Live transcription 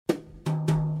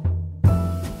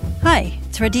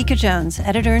Radhika Jones,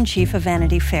 editor-in-chief of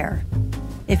Vanity Fair.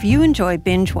 If you enjoy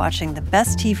binge-watching the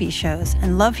best TV shows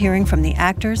and love hearing from the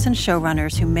actors and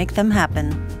showrunners who make them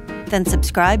happen, then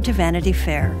subscribe to Vanity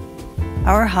Fair.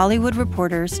 Our Hollywood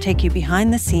reporters take you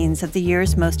behind the scenes of the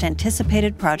year's most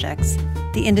anticipated projects,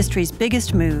 the industry's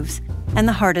biggest moves, and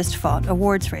the hardest-fought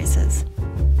awards races.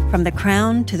 From The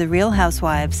Crown to The Real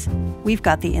Housewives, we've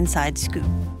got the inside scoop.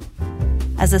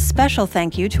 As a special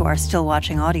thank you to our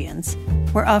still-watching audience,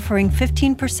 we're offering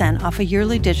 15% off a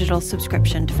yearly digital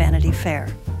subscription to Vanity Fair.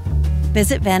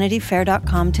 Visit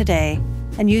vanityfair.com today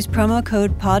and use promo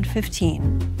code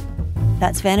POD15.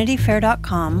 That's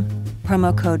vanityfair.com,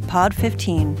 promo code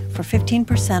POD15 for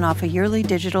 15% off a yearly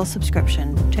digital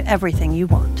subscription to everything you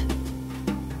want.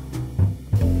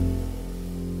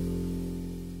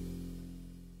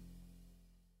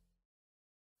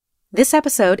 This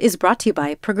episode is brought to you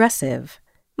by Progressive.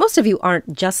 Most of you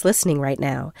aren't just listening right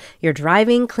now. You're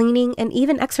driving, cleaning, and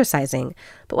even exercising.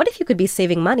 But what if you could be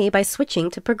saving money by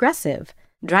switching to Progressive?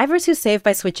 Drivers who save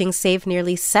by switching save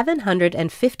nearly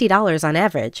 $750 on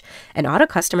average, and auto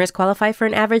customers qualify for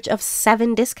an average of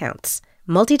 7 discounts.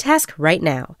 Multitask right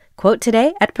now. Quote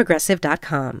today at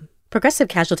Progressive.com. Progressive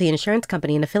Casualty Insurance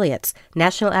Company and Affiliates.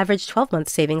 National average 12-month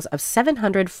savings of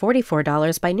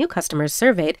 $744 by new customers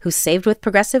surveyed who saved with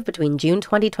Progressive between June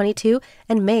 2022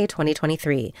 and May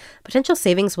 2023. Potential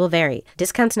savings will vary.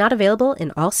 Discounts not available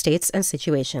in all states and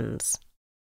situations.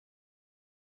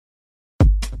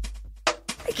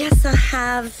 I guess I'll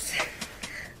have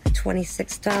a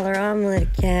 $26 omelet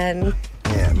again.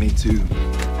 Yeah, me too.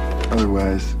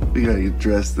 Otherwise, we gotta get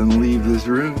dressed and leave this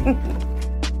room.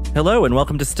 Hello and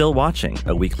welcome to Still Watching,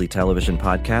 a weekly television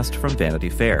podcast from Vanity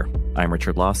Fair. I'm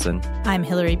Richard Lawson. I'm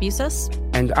Hillary Busis.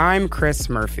 And I'm Chris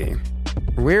Murphy.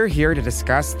 We're here to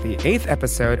discuss the 8th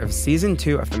episode of Season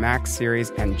 2 of the Max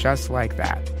series, And Just Like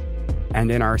That. And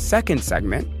in our second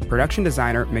segment, production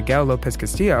designer Miguel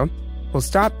Lopez-Castillo will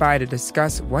stop by to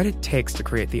discuss what it takes to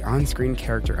create the on-screen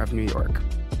character of New York.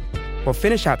 We'll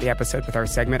finish out the episode with our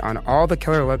segment on all the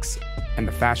killer looks and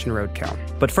the fashion roadkill.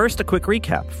 But first, a quick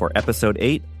recap for Episode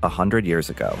 8, 100 years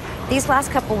ago. These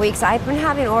last couple weeks, I've been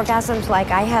having orgasms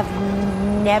like I have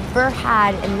never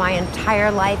had in my entire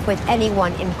life with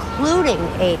anyone, including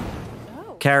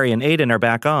Aiden. Carrie and Aiden are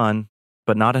back on,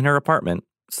 but not in her apartment,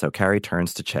 so Carrie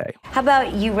turns to Che. How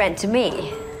about you rent to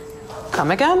me? Come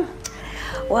again?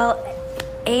 Well,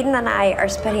 Aiden and I are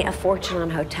spending a fortune on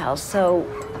hotels, so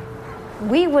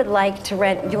we would like to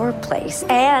rent your place.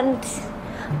 And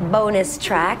bonus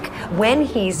track, when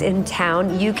he's in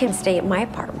town, you can stay at my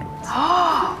apartment.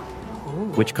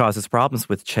 Which causes problems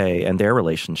with Che and their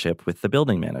relationship with the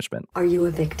building management. Are you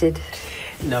evicted?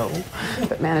 No,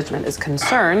 but management is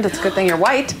concerned. It's a good thing you're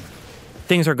white.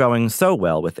 Things are going so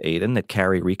well with Aiden that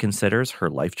Carrie reconsiders her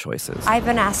life choices. I've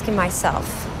been asking myself,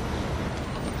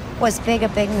 was Big a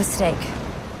big mistake?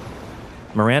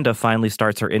 Miranda finally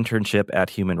starts her internship at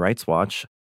Human Rights Watch.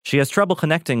 She has trouble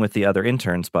connecting with the other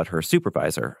interns, but her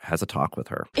supervisor has a talk with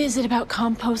her. Is it about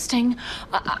composting?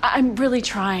 I'm really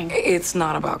trying. It's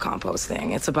not about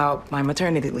composting. It's about my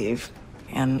maternity leave.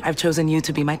 And I've chosen you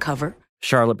to be my cover.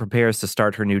 Charlotte prepares to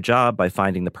start her new job by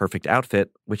finding the perfect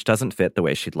outfit, which doesn't fit the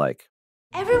way she'd like.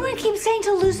 Everyone keeps saying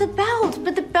to lose the belt,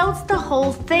 but the belt's the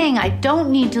whole thing. I don't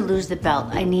need to lose the belt.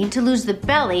 I need to lose the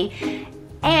belly,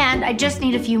 and I just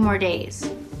need a few more days.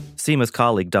 Seema's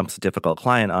colleague dumps a difficult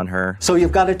client on her. So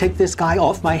you've got to take this guy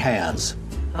off my hands.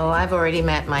 Oh, I've already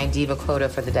met my diva quota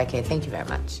for the decade. Thank you very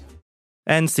much.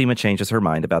 And Seema changes her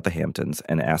mind about the Hamptons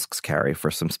and asks Carrie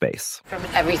for some space. From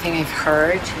everything I've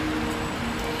heard,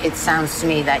 it sounds to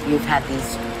me that you've had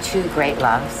these 2 great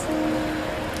loves,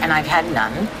 and I've had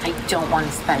none. I don't want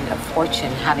to spend a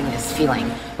fortune having this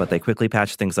feeling. But they quickly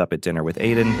patch things up at dinner with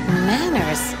Aiden.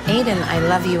 Manners. Aiden, I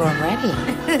love you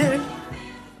already.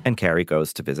 And Carrie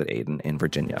goes to visit Aiden in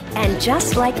Virginia. And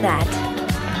just like that,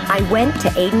 I went to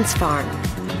Aiden's farm.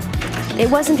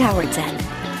 It wasn't Howard's End.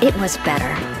 It was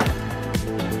better.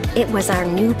 It was our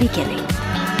new beginning.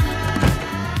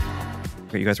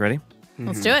 Are you guys ready?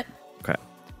 Let's do it. Okay.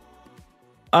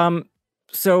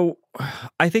 So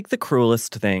I think the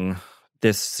cruelest thing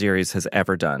this series has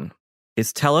ever done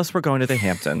is tell us we're going to the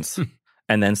Hamptons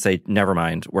and then say, never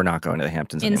mind, we're not going to the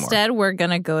Hamptons anymore. Instead, we're going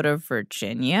to go to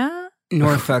Virginia.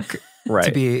 Norfolk, right,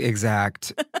 to be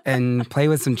exact, and play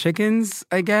with some chickens,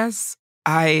 I guess.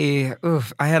 I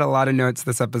had a lot of notes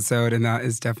this episode, and that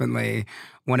is definitely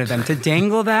one of them to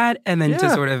dangle that and then to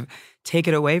sort of take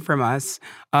it away from us.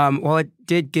 While it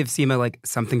did give Seema like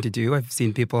something to do, I've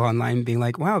seen people online being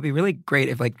like, wow, it'd be really great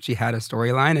if like she had a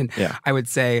storyline. And I would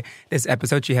say this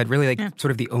episode, she had really like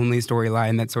sort of the only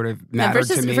storyline that sort of mattered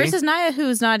to me. Versus Naya,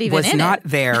 who's not even in it. Was not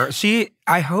there.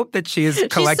 I hope that she is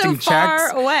collecting She's so far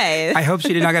checks. away. I hope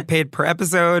she did not get paid per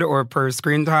episode or per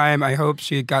screen time. I hope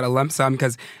she got a lump sum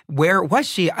because where was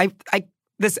she?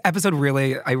 This episode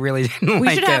really, I really didn't like it. We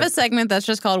should have a segment that's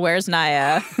just called Where's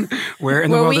Naya? Where in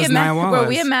the world is Naya Wallace? Where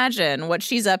we imagine what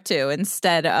she's up to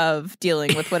instead of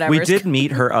dealing with whatever. We did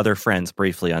meet her other friends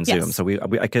briefly on Zoom, so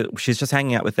she's just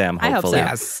hanging out with them, hopefully. I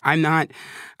hope so. Yes. I'm not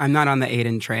on the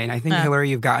Aiden train. I think, Hillary,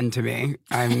 you've gotten to me.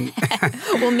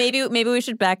 Well, maybe we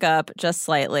should back up just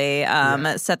slightly,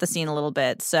 set the scene a little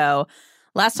bit. So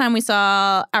last time we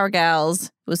saw our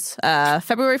gals was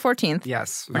February 14th.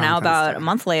 Yes. We're now about a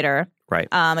month later. Right.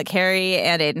 Carrie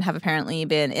and Aiden have apparently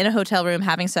been in a hotel room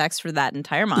having sex for that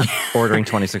entire month. Ordering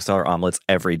 $26 omelets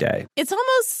every day. It's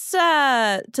almost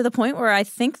to the point where I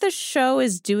think the show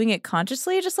is doing it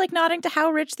consciously, just like nodding to how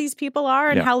rich these people are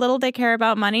and how little they care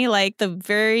about money. Like the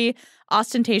very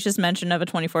ostentatious mention of a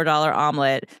 $24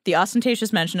 omelet, the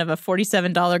ostentatious mention of a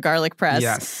 $47 garlic press.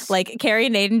 Yes. Like Carrie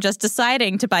and Aiden just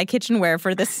deciding to buy kitchenware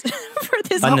for this an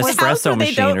espresso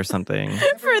machine or something.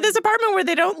 For this apartment where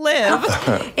they don't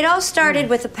live. It all started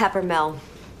with a pepper mill.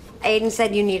 Aiden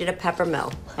said you needed a pepper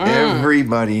mill.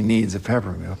 Everybody needs a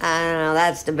pepper mill. I don't know,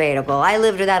 that's debatable. I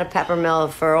lived without a pepper mill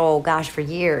for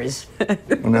years. Well,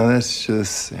 now that's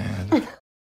just sad.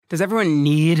 Does everyone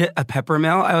need a pepper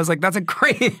mill? I was like, that's a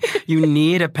great, you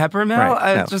need a pepper mill?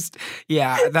 Right,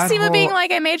 Seema being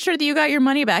like, I made sure that you got your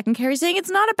money back. And Carrie saying, it's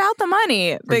not about the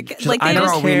money. I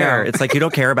don't care. It's like you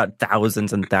don't care about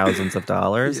thousands and thousands of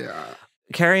dollars. Yeah.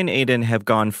 Carrie and Aiden have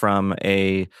gone from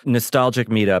a nostalgic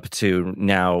meetup to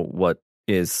now what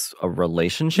is a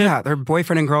relationship. Yeah, they're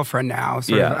boyfriend and girlfriend now,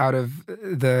 sort of out of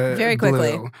the very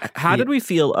quickly. blue. How did we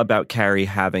feel about Carrie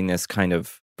having this kind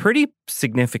of pretty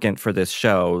significant for this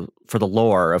show, for the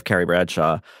lore of Carrie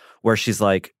Bradshaw, where she's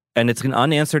like, and it's an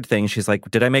unanswered thing. She's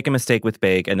like, did I make a mistake with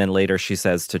Big? And then later she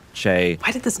says to Che,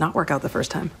 why did this not work out the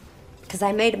first time? Because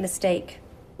I made a mistake.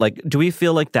 Like, do we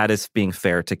feel like that is being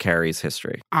fair to Carrie's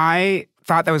history? I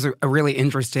thought that was a really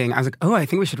interesting, I was like, oh, I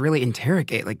think we should really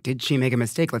interrogate. Like, did she make a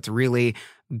mistake? Let's really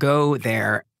go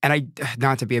there. And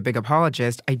not to be a big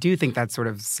apologist, I do think that's sort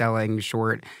of selling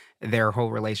short their whole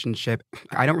relationship.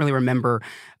 I don't really remember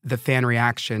the fan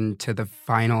reaction to the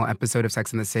final episode of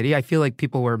Sex and the City. I feel like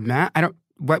people were mad.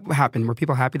 What happened? Were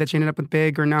people happy that she ended up with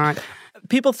Big or not?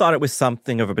 People thought it was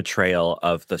something of a betrayal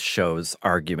of the show's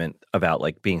argument about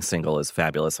like being single is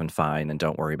fabulous and fine and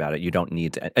don't worry about it. You don't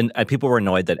need to. And people were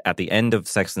annoyed that at the end of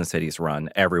Sex and the City's run,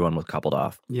 everyone was coupled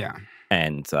off. Yeah.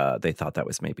 And they thought that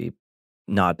was maybe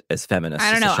not as feminist.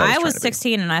 I don't know. I was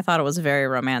 16 and I thought it was very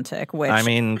romantic, which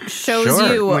shows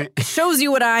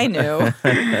you what I knew.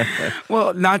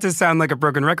 Well, not to sound like a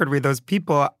broken record with those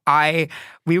people,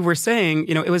 we were saying,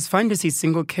 it was fun to see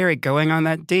single Carrie going on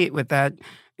that date with that,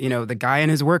 the guy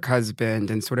and his work husband,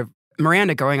 and sort of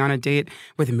Miranda going on a date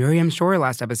with Miriam Shore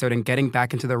last episode and getting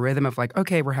back into the rhythm of like,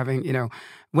 okay, we're having,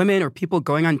 women or people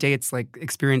going on dates, like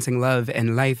experiencing love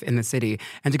and life in the city.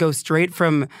 And to go straight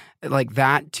from like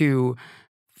that to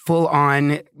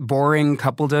full-on boring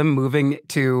coupledom moving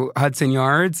to Hudson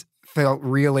Yards felt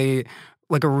really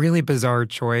like a really bizarre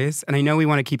choice. And I know we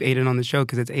want to keep Aiden on the show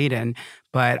because it's Aiden,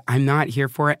 but I'm not here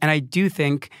for it. And I do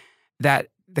think that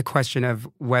the question of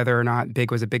whether or not Big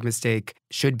was a big mistake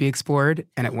should be explored,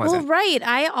 and it wasn't. Well, right.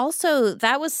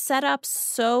 that was set up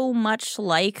so much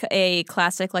like a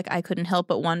classic, like I Couldn't Help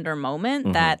But Wonder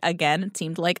moment that, again, it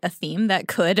seemed like a theme that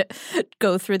could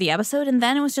go through the episode, and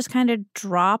then it was just kind of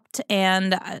dropped,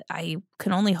 and I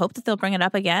can only hope that they'll bring it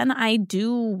up again. I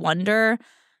do wonder,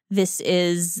 this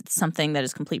is something that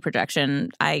is complete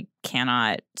projection. I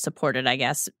cannot support it, I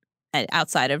guess,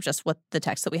 outside of just what the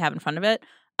text that we have in front of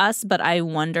us, but I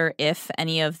wonder if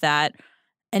any of the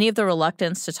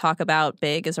reluctance to talk about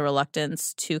Big is a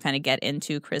reluctance to kind of get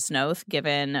into Chris Noth,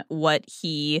 given what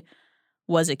he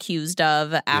was accused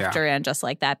of after And Just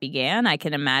Like That began. I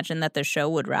can imagine that the show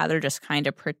would rather just kind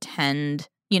of pretend,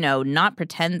 not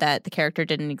pretend that the character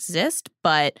didn't exist,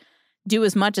 but do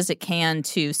as much as it can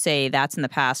to say that's in the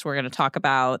past. We're going to talk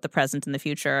about the present and the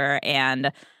future,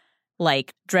 and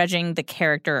like dredging the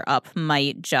character up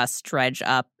might just dredge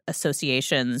up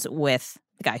associations with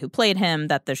the guy who played him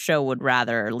that the show would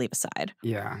rather leave aside.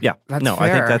 Yeah. That's fair. I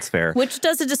think that's fair. Which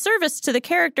does a disservice to the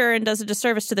character and does a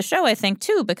disservice to the show, I think,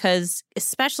 too, because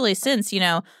especially since,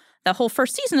 the whole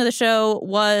first season of the show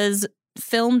was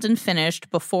filmed and finished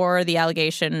before the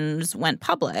allegations went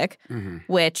public,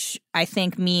 which I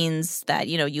think means that,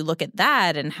 you look at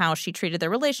that and how she treated their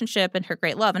relationship and her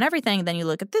great love and everything, then you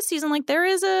look at this season, like there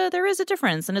is a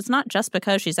difference. And it's not just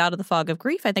because she's out of the fog of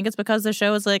grief. I think it's because the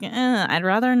show is like, I'd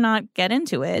rather not get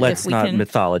into it. Let's not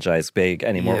mythologize Big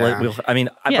anymore.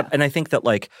 Yeah. And I think that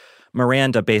like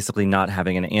Miranda basically not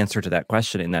having an answer to that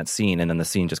question in that scene, and then the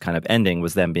scene just kind of ending,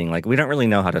 was them being like, we don't really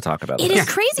know how to talk about it. this. It is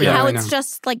crazy how it's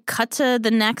just like cut to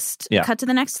the next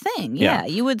thing. Yeah.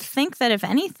 You would think that if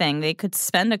anything, they could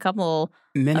spend a couple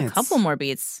more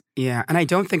beats. Yeah, and I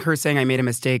don't think her saying I made a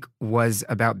mistake was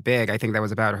about Big. I think that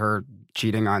was about her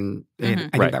cheating on Aiden.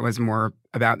 I think that was more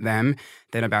about them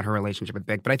than about her relationship with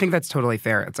Big. But I think that's totally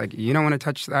fair. It's like, you don't want to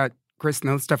touch that Chris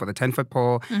Noth stuff with a 10-foot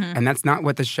pole, and that's not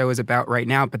what the show is about right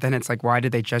now. But then it's like, why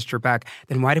did they gesture back?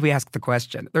 Then why did we ask the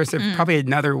question? There's probably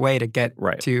another way to get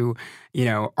to,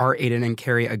 are Aiden and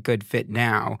Carrie a good fit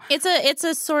now? It's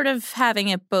a sort of having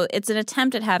it both. It's an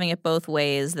attempt at having it both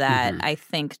ways that I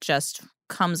think just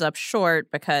comes up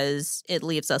short because it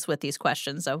leaves us with these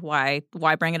questions of why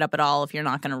bring it up at all if you're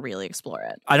not going to really explore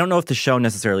it. I don't know if the show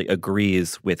necessarily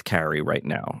agrees with Carrie right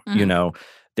now.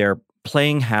 They're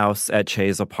playing house at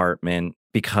Che's apartment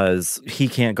because he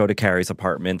can't go to Carrie's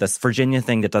apartment. This Virginia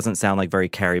thing that doesn't sound like very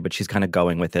Carrie, but she's kind of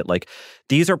going with it. Like,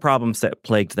 these are problems that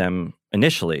plagued them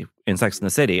initially in Sex and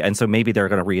the City. And so maybe they're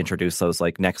going to reintroduce those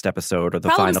like next episode or the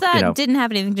problems final. That didn't have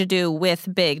anything to do with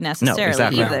Big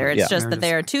necessarily either. It's just that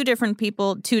they are two different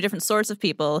people, two different sorts of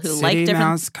people who City like different.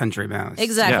 Mouse, country mouse.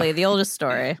 Exactly. The oldest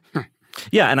story.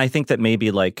 Yeah. And I think that maybe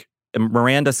like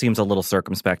Miranda seems a little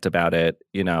circumspect about it,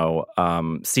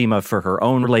 Seema for her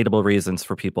own relatable reasons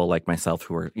for people like myself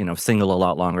who are, single a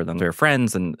lot longer than their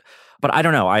friends. But I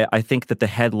don't know. I think that the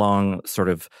headlong sort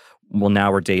of, well,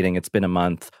 now we're dating, it's been a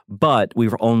month, but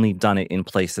we've only done it in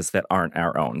places that aren't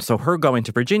our own. So her going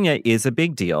to Virginia is a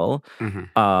big deal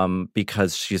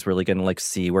because she's really going to like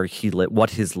see where what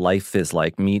his life is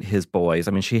like, meet his boys.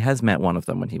 I mean, she has met one of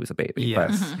them when he was a baby.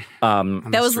 Yes.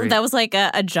 But, that was like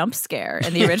a jump scare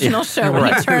in the original show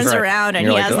when he turns around and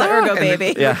he has the Ergo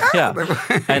baby.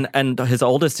 And his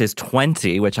oldest is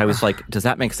 20, which I was like, does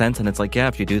that make sense? And it's like, yeah,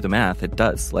 if you do the math, it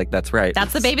does. Like, that's right.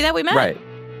 That's the baby that we met. Right.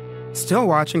 Still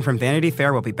watching from Vanity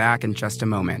Fair. We'll be back in just a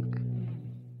moment.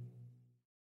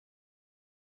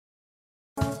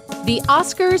 The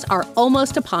Oscars are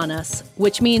almost upon us,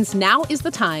 which means now is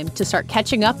the time to start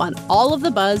catching up on all of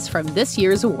the buzz from this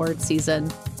year's award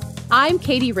season. I'm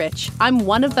Katie Rich. I'm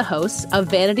one of the hosts of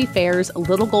Vanity Fair's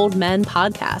Little Gold Men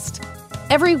podcast.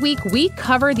 Every week, we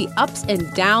cover the ups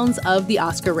and downs of the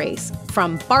Oscar race,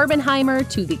 from Barbenheimer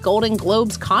to the Golden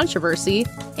Globes controversy,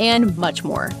 and much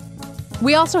more.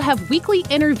 We also have weekly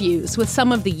interviews with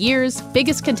some of the year's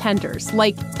biggest contenders,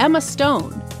 like Emma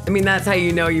Stone. I mean, that's how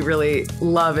you know you really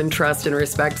love and trust and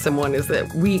respect someone, is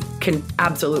that we can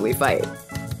absolutely fight.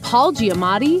 Paul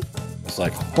Giamatti. It's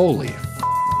like, holy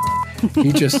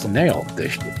he just nailed the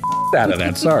out of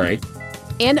that, sorry.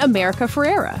 And America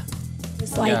Ferrera.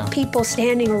 It's like people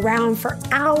standing around for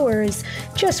hours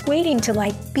just waiting to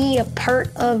be a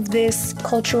part of this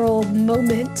cultural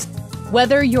moment.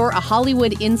 Whether you're a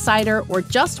Hollywood insider or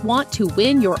just want to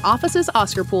win your office's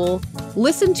Oscar pool,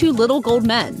 listen to Little Gold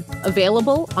Men,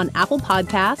 available on Apple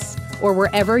Podcasts or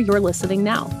wherever you're listening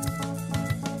now.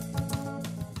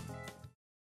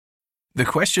 The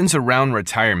questions around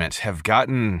retirement have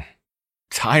gotten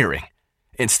tiring.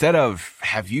 Instead of,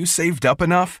 have you saved up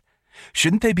enough?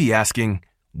 Shouldn't they be asking,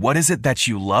 what is it that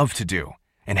you love to do?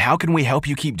 And how can we help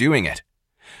you keep doing it?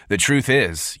 The truth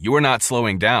is, you're not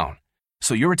slowing down.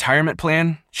 So your retirement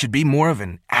plan should be more of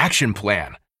an action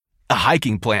plan, a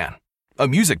hiking plan, a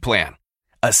music plan,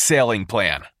 a sailing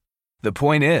plan. The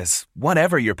point is,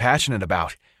 whatever you're passionate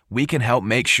about, we can help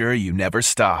make sure you never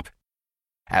stop.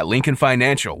 At Lincoln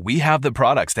Financial, we have the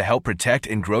products to help protect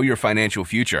and grow your financial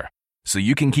future so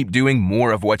you can keep doing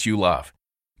more of what you love.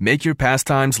 Make your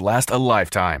pastimes last a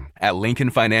lifetime at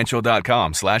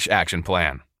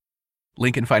lincolnfinancial.com/action-plan.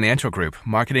 Lincoln Financial Group,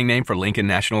 marketing name for Lincoln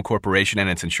National Corporation and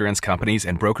its insurance companies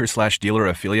and broker/dealer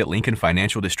affiliate Lincoln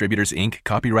Financial Distributors, Inc.,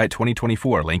 copyright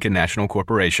 2024, Lincoln National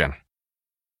Corporation.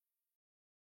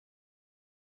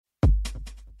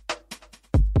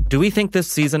 Do we think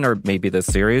this season, or maybe this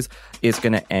series, is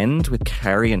going to end with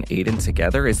Carrie and Aiden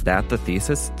together? Is that the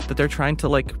thesis that they're trying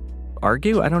to,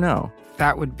 argue? I don't know.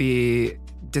 That would be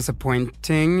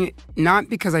disappointing, not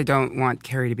because I don't want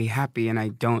Carrie to be happy and I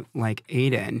don't like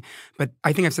Aiden, but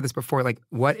I think I've said this before,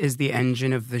 what is the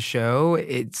engine of the show?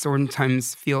 It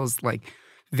sometimes feels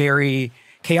very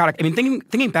chaotic. I mean,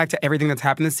 thinking back to everything that's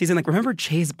happened this season, like, remember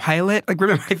Chase Pilot? Like,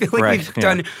 remember, I feel like we've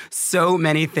done so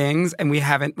many things and we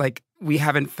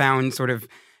haven't found sort of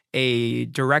a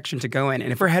direction to go in.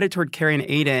 And if we're headed toward Carrie and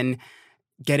Aiden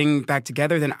getting back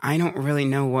together, then I don't really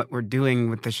know what we're doing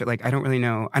with this shit. Like, I don't really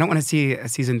know. I don't want to see a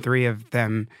season 3 of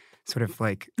them sort of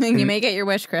like... You may get your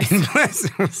wish, Chris.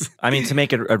 I mean, to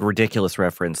make it a ridiculous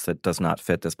reference that does not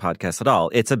fit this podcast at all,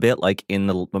 it's a bit like in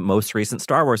the most recent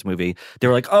Star Wars movie. They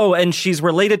were like, oh, and she's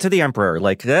related to the Emperor.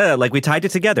 Like we tied it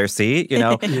together, see? You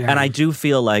know? And I do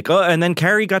feel like, oh, and then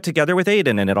Carrie got together with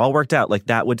Aiden and it all worked out. Like,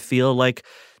 that would feel like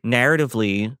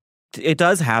narratively... It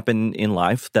does happen in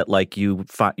life that, like, you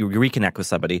reconnect with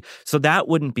somebody. So that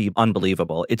wouldn't be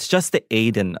unbelievable. It's just the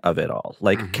Aiden of it all.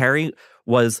 Like, Carrie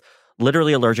was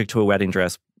literally allergic to a wedding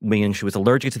dress, meaning she was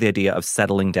allergic to the idea of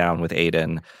settling down with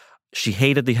Aiden. She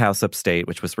hated the house upstate,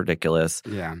 which was ridiculous.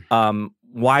 Yeah.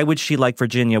 Why would she like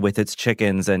Virginia with its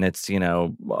chickens and its, you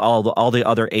know, all the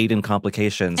other Aiden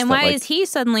complications? And why is he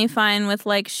suddenly fine with,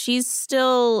 like, she's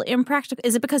still impractical?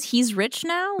 Is it because he's rich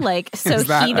now? Like, so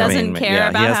he doesn't care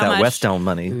about how much... he has that West Elm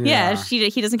money. Yeah,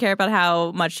 he doesn't care about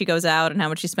how much she goes out and how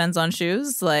much she spends on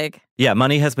shoes. Like... Yeah,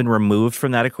 money has been removed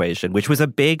from that equation, which was a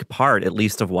big part, at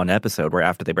least, of one episode where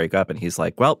after they break up and he's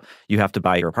like, well, you have to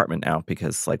buy your apartment now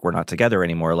because, like, we're not together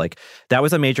anymore. Like, that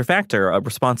was a major factor of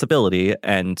responsibility.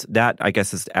 And that, I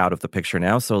guess, is out of the picture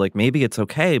now. So, like, maybe it's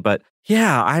okay. But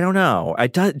yeah, I don't know.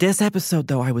 This episode,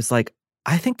 though, I was like,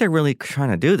 I think they're really trying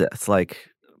to do this.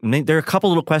 Like, there are a couple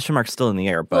little question marks still in the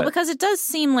air. But well, because it does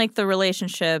seem like the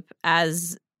relationship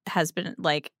as has been,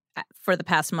 like, for the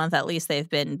past month, at least, they've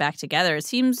been back together. It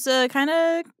seems kind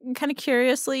of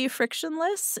curiously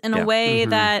frictionless in a way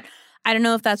that I don't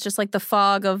know if that's just like the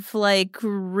fog of like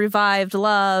revived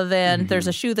love and there's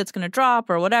a shoe that's going to drop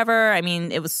or whatever. I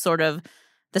mean, it was sort of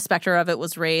the specter of it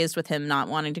was raised with him not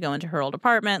wanting to go into her old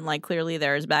apartment. Like, clearly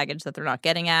there's baggage that they're not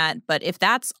getting at. But if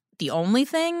that's the only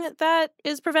thing that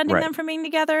is preventing them from being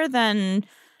together, then...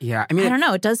 Yeah, I mean, I don't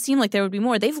know. It does seem like there would be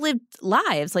more. They've lived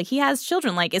lives. Like, he has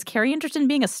children. Like, is Carrie interested in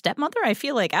being a stepmother? I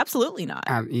feel like absolutely not.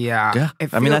 Yeah.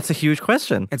 I mean, that's a huge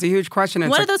question. It's a huge question.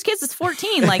 One of those kids is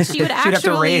 14. Like, she would actually... have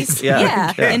to raise.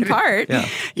 In part.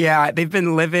 Yeah, they've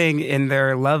been living in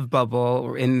their love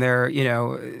bubble, in their, you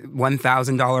know,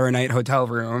 $1,000 a night hotel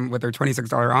room with their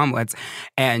 $26 omelets.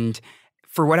 And...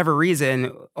 for whatever reason,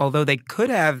 although they could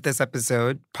have this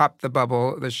episode popped the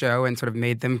bubble, the show, and sort of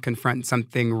made them confront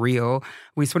something real,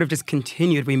 we sort of just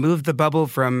continued. We moved the bubble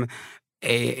from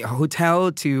a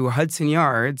hotel to Hudson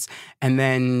Yards, and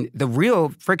then the real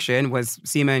friction was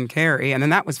Seema and Carrie, and then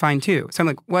that was fine too. So I'm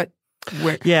like, what?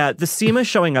 Yeah, the Seema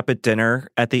showing up at dinner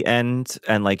at the end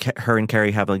and like her and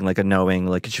Carrie having like a knowing,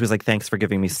 like she was like, thanks for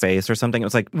giving me space or something. It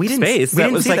was like, that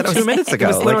was like 2 minutes ago. It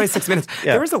was literally 6 minutes.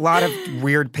 Yeah. There was a lot of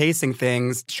weird pacing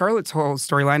things. Charlotte's whole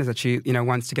storyline is that she, you know,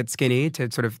 wants to get skinny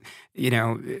to sort of, you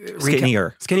know,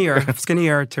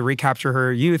 skinnier to recapture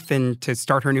her youth and to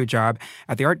start her new job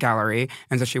at the art gallery.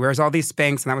 And so she wears all these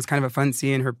Spanx, and that was kind of a fun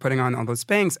scene, her putting on all those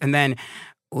Spanx. And then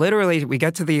literally, we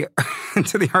get to the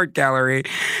to the art gallery.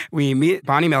 We meet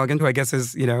Bonnie Milligan, who I guess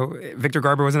is, you know, Victor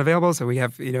Garber wasn't available, so we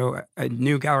have, you know, a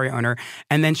new gallery owner.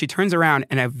 And then she turns around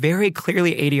and a very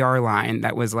clearly ADR line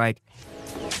that was like,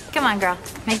 Come on, girl.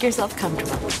 Make yourself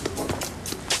comfortable.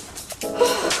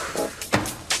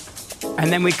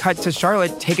 And then we cut to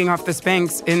Charlotte taking off the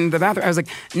Spanx in the bathroom. I was like,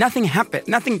 nothing happened.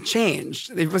 Nothing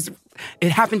changed.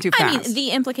 It happened too fast. I mean,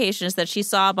 the implication is that she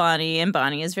saw Bonnie, and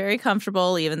Bonnie is very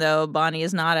comfortable, even though Bonnie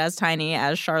is not as tiny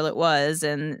as Charlotte was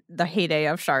in the heyday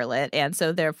of Charlotte. And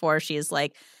so, therefore, she's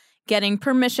like getting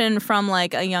permission from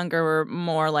like a younger,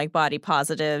 more like body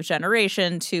positive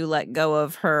generation to let go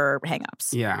of her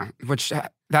hangups. Yeah, which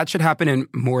that should happen in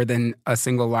more than a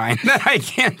single line that I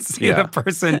can't see the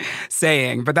person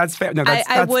saying. But that's fair. No, that's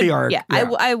the art. Yeah,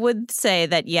 yeah. I would say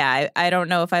that, I don't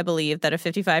know if I believe that a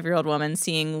 55-year-old woman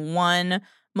seeing one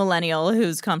millennial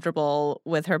who's comfortable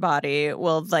with her body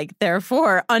will, like,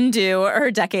 therefore undo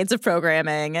her decades of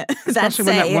programming. Especially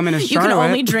when that woman is Charlotte. You can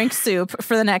only drink soup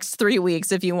for the next 3 weeks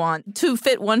if you want to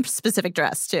fit one specific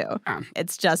dress, too.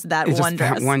 It's just that one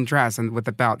dress. That one dress and with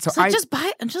the belt. So just buy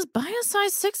a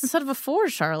size 6 instead of a 4,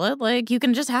 Charlotte. Like, you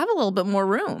can just have a little bit more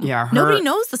room. Yeah, nobody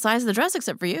knows the size of the dress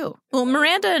except for you. Well,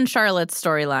 Miranda and Charlotte's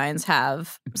storylines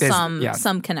have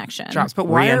some connection. Jobs, but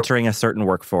re-entering a certain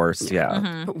workforce,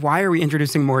 But why are we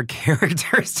introducing more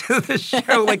characters to the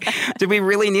show? Like, do we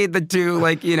really need the two,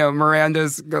 like, you know,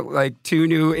 Miranda's, like, 2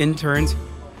 new interns?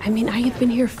 I mean, I have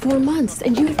been here 4 months,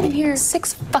 and you have been here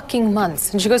 6 fucking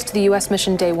months. And she goes to the U.S.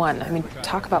 mission day 1. I mean,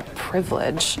 talk about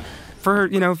privilege. For,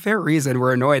 you know, fair reason,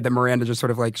 we're annoyed that Miranda just sort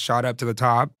of, like, shot up to the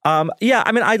top. Yeah,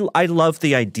 I mean, I love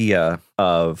the idea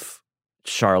of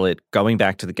Charlotte going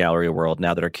back to the gallery world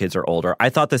now that her kids are older. I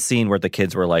thought the scene where the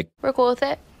kids were like, we're cool with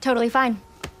it. Totally fine.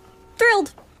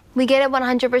 Thrilled. We get it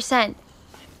 100%.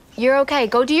 You're okay.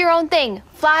 Go do your own thing.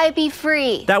 Fly, be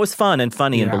free. that was fun and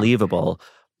funny and believable.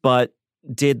 But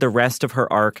did the rest of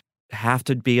her arc have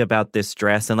to be about this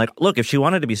dress? And like, look, if she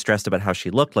wanted to be stressed about how she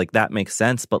looked, like that makes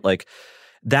sense. But like,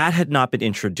 that had not been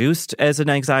introduced as an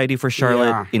anxiety for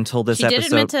Charlotte until this episode. She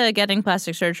did admit to getting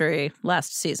plastic surgery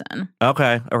last season.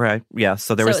 Okay. Yeah.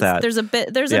 So there was that. There's a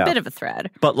bit of a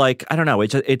thread. But like, I don't know.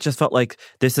 It just felt like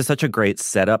this is such a great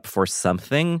setup for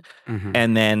something.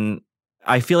 And then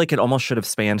I feel like it almost should have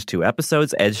spanned 2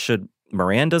 episodes, as should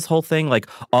Miranda's whole thing. Like,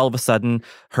 all of a sudden,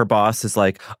 her boss is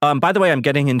like, by the way, I'm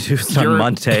getting into some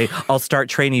Monday. I'll start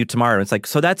training you tomorrow. And it's like,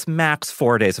 so that's max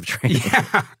 4 days of training.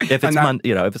 If it's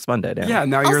if it's Monday. Yeah,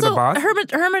 now you're the boss.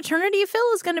 Her maternity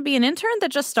fill is going to be an intern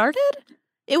that just started?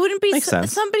 It wouldn't be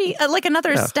somebody, like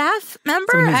another staff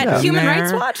member at Human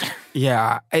Rights Watch?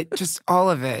 Yeah, it just, all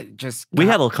of it just... We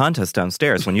had a little contest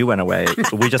downstairs when you went away.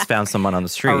 We just found someone on the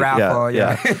street. A raffle,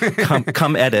 yeah.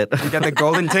 Come edit. You get the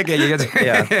golden ticket. You get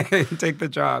to take the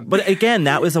job. But again,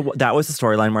 that was a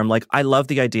storyline where I'm like, I love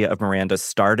the idea of Miranda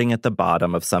starting at the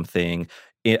bottom of something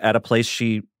at a place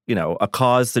she... a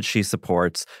cause that she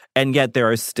supports, and yet there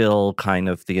are still kind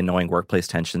of the annoying workplace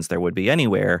tensions there would be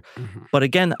anywhere. But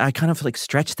again, I kind of like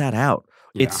stretch that out.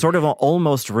 It's sort of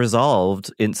almost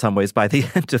resolved in some ways by the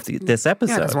end of this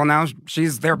episode. Yeah, well, now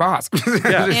she's their boss.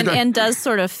 and does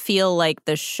sort of feel like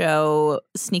the show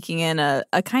sneaking in a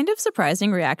kind of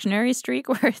surprising reactionary streak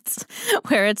where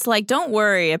it's like, don't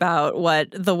worry about what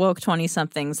the woke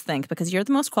 20-somethings think, because you're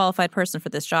the most qualified person for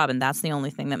this job, and that's the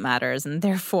only thing that matters, and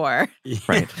therefore...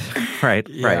 Right.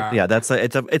 Yeah,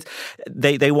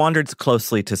 they wandered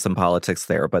closely to some politics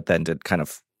there, but then did kind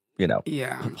of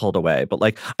pulled away. But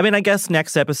like, I mean, I guess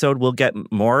next episode we'll get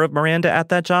more of Miranda at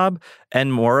that job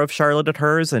and more of Charlotte at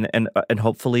hers, and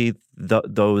hopefully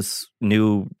those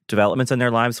new developments in their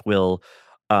lives will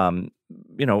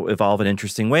evolve in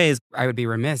interesting ways. I would be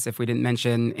remiss if we didn't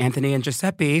mention Anthony and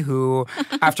Giuseppe, who,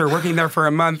 after working there for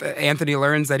a month, Anthony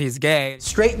learns that he's gay.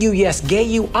 Straight you, yes. Gay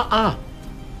you,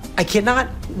 I cannot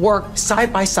work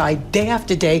side by side, day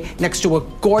after day, next to a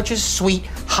gorgeous, sweet,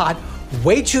 hot,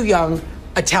 way too young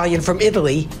Italian from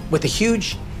Italy with a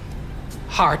huge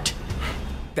heart.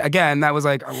 Again, that was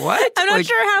like, what? I'm not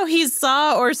sure how he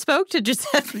saw or spoke to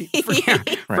Giuseppe.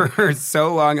 For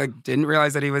so long, like, didn't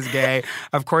realize that he was gay.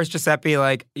 Of course, Giuseppe,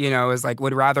 is like,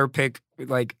 would rather pick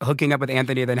like hooking up with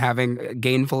Anthony than having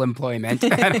gainful employment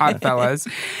at Hot Fellas.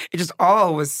 It just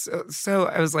all was so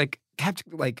I was like, kept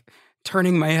like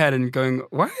turning my head and going,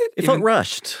 what? It felt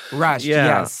rushed.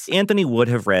 Yes. Anthony would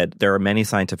have read, there are many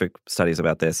scientific studies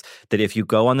about this, that if you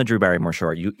go on the Drew Barrymore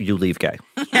show, you leave gay.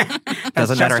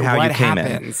 Doesn't matter how you came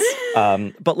in.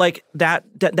 But like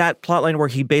that plot line where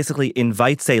he basically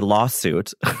invites a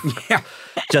lawsuit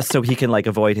just so he can like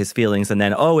avoid his feelings. And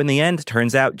then, in the end,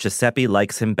 turns out Giuseppe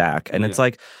likes him back. And it's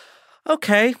like,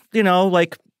 okay,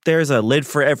 like, there's a lid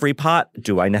for every pot.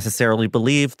 Do I necessarily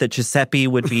believe that Giuseppe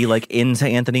would be like into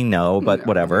Anthony? No, but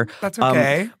whatever. That's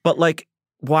okay. But like,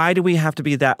 why do we have to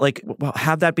be that, like,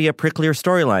 have that be a pricklier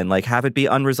storyline? Like, have it be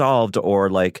unresolved or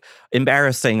like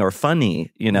embarrassing or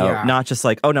funny, not just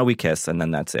like, oh no, we kiss and then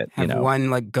that's it. Have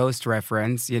one like ghost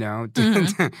reference,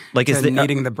 like is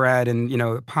kneading the bread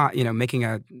and pot, making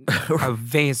a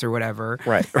vase or whatever,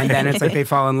 right? And then it's like they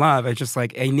fall in love. It's just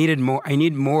like I need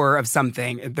more of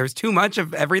something. There's too much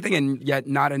of everything and yet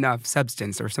not enough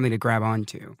substance or something to grab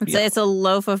onto. It's a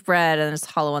loaf of bread and it's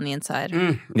hollow on the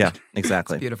inside. Yeah,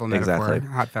 exactly. It's beautiful metaphor.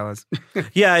 Exactly. Hot Fellas.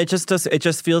 Yeah, it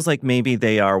just feels like maybe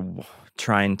they are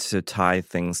trying to tie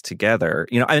things together.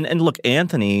 And look,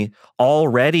 Anthony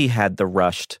already had the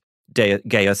rushed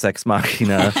Deus Ex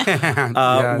Machina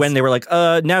when they were like,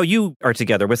 now you are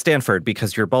together with Stanford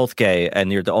because you're both gay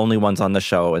and you're the only ones on the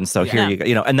show. And so here you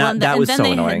go, and that was so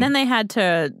annoying. And then they had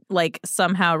to like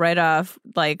somehow write off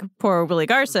like poor Willie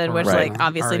Garson, which like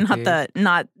obviously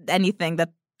not anything that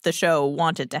the show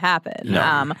wanted to happen.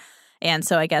 No. And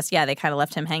so I guess, they kind of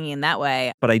left him hanging in that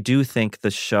way. But I do think the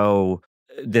show,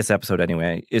 this episode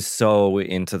anyway, is so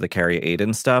into the Carrie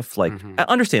Aiden stuff. Like,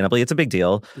 understandably, it's a big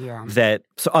deal. Yeah.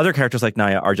 So other characters like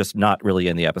Naya are just not really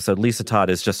in the episode. Lisa Todd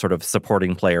is just sort of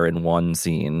supporting player in one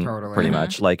scene, pretty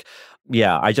much. Like,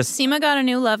 Seema got a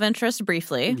new love interest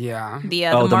briefly. Yeah.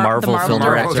 The Marvel film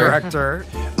director.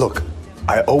 Look,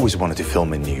 I always wanted to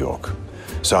film in New York,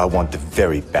 so I want the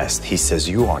very best. He says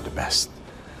you are the best.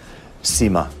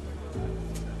 Seema,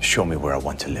 show me where I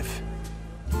want to live.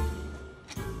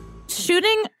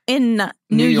 Shooting in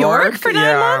New York for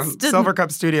 9 months? Silver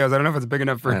Cup Studios. I don't know if it's big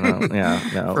enough for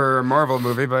for a Marvel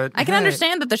movie, but I can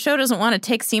understand that the show doesn't want to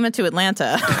take Seema to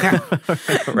Atlanta.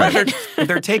 If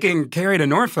they're taking Carrie to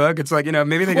Norfolk, it's like,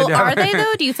 maybe they could do are they,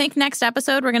 though? Do you think next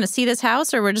episode we're going to see this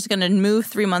house, or we're just going to move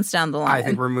 3 months down the line? I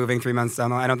think we're moving 3 months down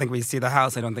the line. I don't think we see the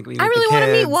house. I don't think we meet I really want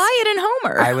to meet Wyatt and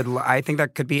Homer. I think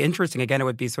that could be interesting. Again, it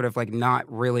would be sort of like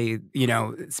not really,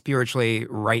 spiritually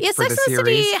right for the Sex and the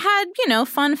series. City had,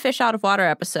 fun fish out of water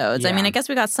episodes. Yeah. I mean, I guess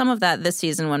we got some of that this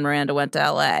season when Miranda went to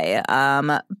LA.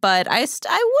 But I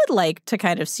would like to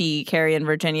kind of see Carrie and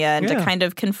Virginia and to kind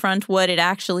of confront what it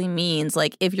actually means.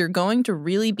 Like, if you're going to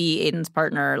really be Aiden's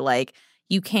partner, like,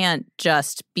 you can't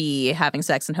just be having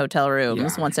sex in hotel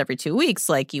rooms once every 2 weeks.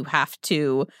 Like, you have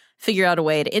to figure out a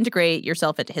way to integrate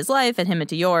yourself into his life and him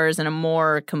into yours in a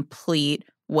more complete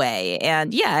way.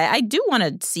 And I do want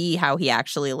to see how he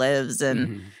actually lives.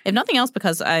 And if nothing else,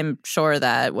 because I'm sure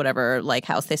that whatever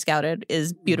house they scouted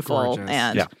is beautiful. Gorgeous.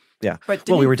 And Yeah.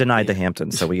 We were denied the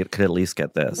Hamptons, so we could at least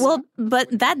get this. Well, but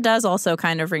that does also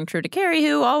kind of ring true to Carrie,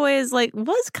 who always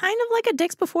was kind of like a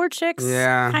dicks before chicks.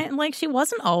 Yeah. Kind of she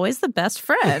wasn't always the best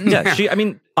friend. Yeah,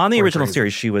 on the original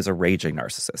series, she was a raging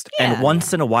narcissist. Yeah. And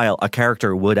once in a while, a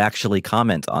character would actually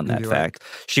comment on that fact.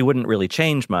 She wouldn't really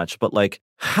change much, but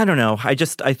I don't know. I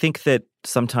think that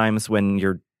sometimes when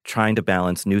you're trying to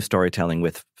balance new storytelling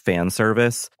with fan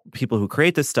service, people who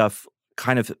create this stuff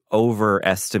kind of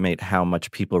overestimate how much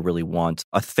people really want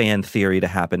a fan theory to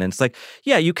happen. And it's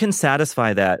you can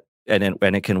satisfy that and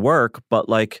it can work, but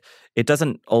it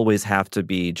doesn't always have to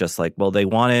be just they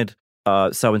wanted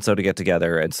so-and-so to get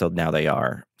together, and so now they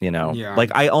are, Yeah.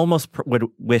 I almost would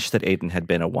wish that Aiden had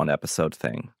been a one-episode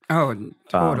thing. Oh,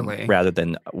 totally. Rather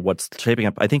than what's shaping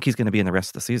up. I think he's going to be in the rest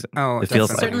of the season. Oh, it feels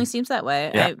It certainly seems that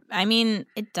way. Yeah. I mean,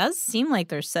 it does seem like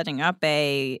they're setting up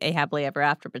a happily ever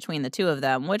after between the two of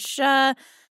them, which, I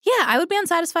would be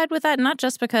unsatisfied with that, not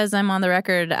just because I'm on the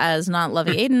record as not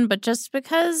loving Aiden, but just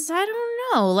because, I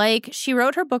don't know, she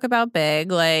wrote her book about Big,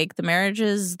 the marriage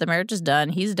is done,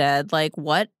 he's dead,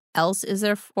 what else is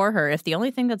there for her? If the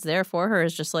only thing that's there for her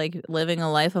is just living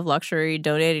a life of luxury,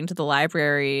 donating to the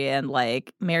library, and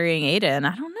marrying Aiden,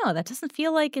 I don't know. That doesn't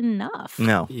feel like enough.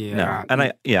 No. And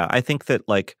I think that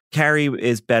Carrie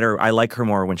is better. I like her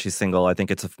more when she's single. I think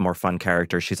it's a more fun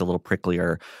character. She's a little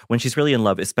pricklier. When she's really in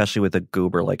love, especially with a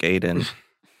goober like Aiden,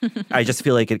 I just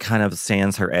feel like it kind of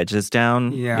sands her edges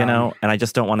down, and I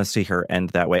just don't want to see her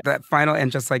end that way. That final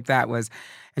end just like that was,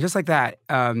 and just like that,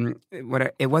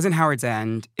 it wasn't Howard's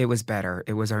end, it was better.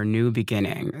 It was our new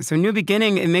beginning. So new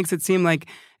beginning, it makes it seem like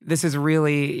this is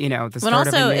really, the start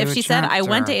of a new if she said, I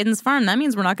went to Aiden's farm, that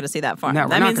means we're not going to see that farm. No,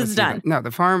 that means it's done. No,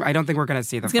 the farm, I don't think we're going to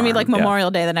see the farm. It's going to be Memorial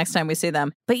Day the next time we see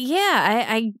them. But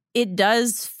it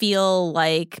does feel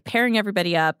like pairing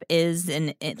everybody up is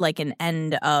an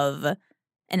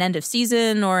end of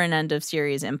season or an end of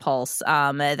series impulse.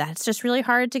 That's just really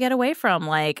hard to get away from.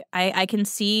 I can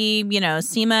see,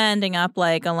 Seema ending up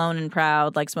alone and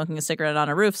proud, smoking a cigarette on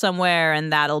a roof somewhere,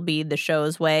 and that'll be the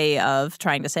show's way of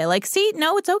trying to say, see,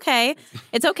 no, it's okay.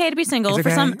 It's okay to be single. Okay.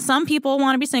 For some people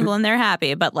want to be single and they're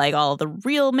happy, but all the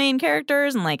real main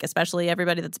characters and especially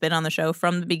everybody that's been on the show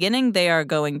from the beginning, they are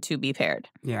going to be paired.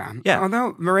 Yeah. Yeah.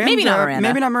 Although Miranda, maybe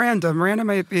not Miranda. Miranda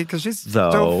might be, because she's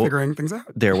still figuring things out.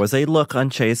 There was a look on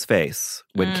Che's face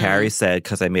when Carrie said,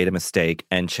 because I made a mistake,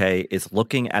 and Che is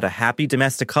looking at a happy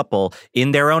domestic couple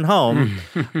in their own home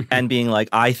and being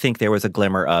I think there was a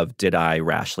glimmer of, did I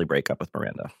rashly break up with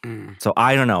Miranda? So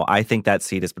I don't know. I think that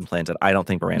seed has been planted. I don't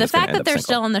think Miranda's the going fact to end that they're up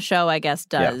single. still on the show, I guess,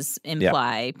 does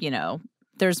imply,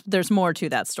 there's more to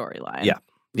that storyline.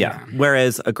 Yeah.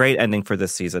 Whereas a great ending for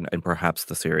this season, and perhaps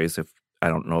the series, if I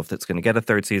don't know if it's going to get a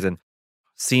third season,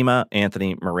 Seema,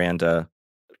 Anthony, Miranda,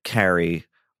 Carrie,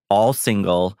 all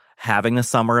single, having the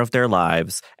summer of their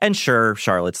lives, and sure,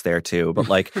 Charlotte's there too. But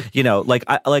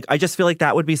I just feel like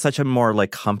that would be such a more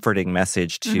comforting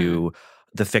message to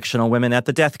the fictional women at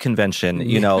the death convention.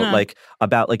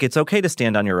 About it's okay to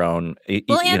stand on your own.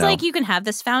 And you can have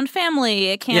this found family.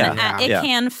 It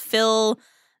can fill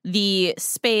the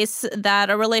space that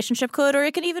a relationship could, or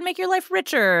it can even make your life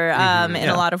richer in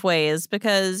a lot of ways,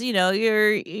 because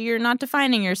you're not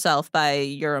defining yourself by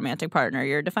your romantic partner.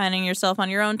 You're defining yourself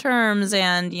on your own terms,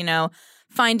 and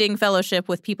finding fellowship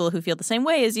with people who feel the same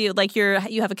way as you.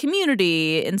 You have a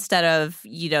community instead of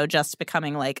just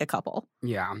becoming a couple.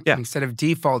 Yeah. Instead of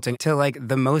defaulting to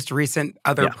the most recent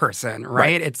other person,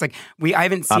 right? It's I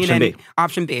haven't seen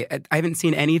option B. I haven't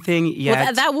seen anything yet.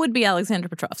 Well, that would be Alexander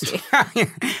Petrovsky.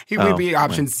 He would be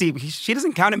option C. She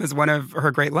doesn't count him as one of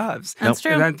her great loves. That's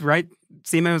true. That's right.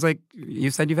 Seema was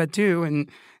you said you've had two, and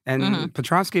and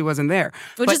Petrovsky wasn't there.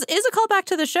 Which is a callback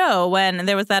to the show when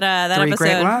there was that episode. 3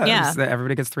 Great Loves. Yeah. That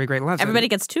everybody gets 3 great loves. Everybody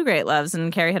gets 2 great loves,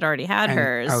 and Carrie had already had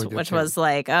hers, which was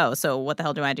like, oh, so what the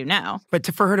hell do I do now? But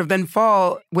for her to then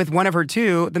fall with one of her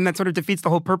 2, then that sort of defeats the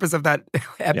whole purpose of that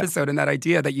episode and that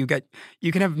idea that you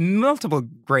can have multiple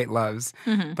great loves.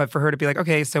 But for her to be like,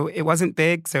 okay, so it wasn't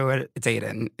big, so it's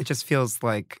Aiden. It just feels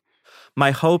like...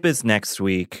 My hope is next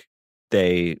week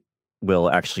they will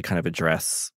actually kind of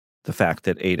address the fact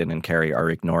that Aiden and Carrie are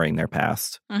ignoring their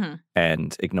past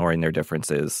and ignoring their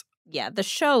differences. Yeah, the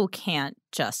show can't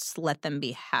just let them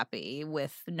be happy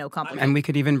with no complications. And we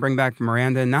could even bring back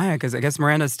Miranda and Naya, because I guess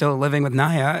Miranda's still living with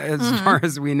Naya as far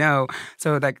as we know.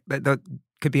 So that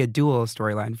could be a dual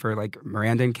storyline for like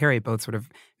Miranda and Carrie both sort of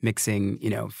mixing,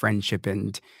 friendship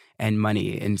and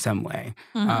money in some way.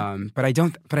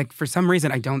 But for some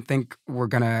reason, I don't think we're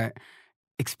going to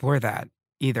explore that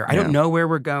either. I don't know where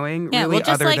we're going. Yeah, really, well,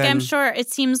 just like than... I'm sure it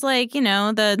seems like,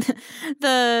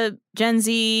 the Gen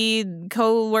Z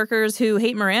co-workers who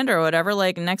hate Miranda or whatever,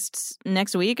 like next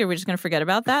week, are we just going to forget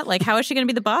about that? Like, how is she going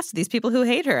to be the boss to these people who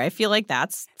hate her? I feel like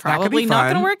that's probably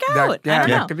not going to work out. I don't know.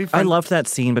 That could be fun. I loved that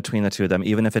scene between the two of them,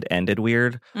 even if it ended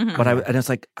weird. But I was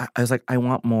like, I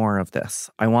want more of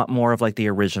this. I want more of like the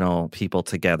original people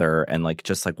together and like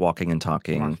just like walking and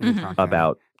talking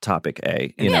about topic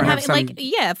A.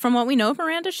 From what we know of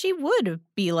Miranda, she would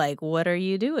be like, what are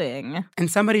you doing? And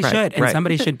somebody should. And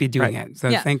somebody should be doing it. So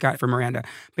thank God for Miranda.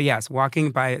 But yes, walking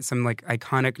by some like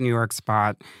iconic New York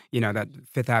spot, that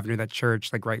 5th Avenue, that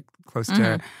church, like right close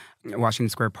to Washington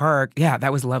Square Park. Yeah,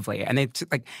 that was lovely. And they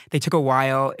took a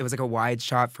while. It was like a wide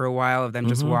shot for a while of them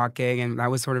just walking, and that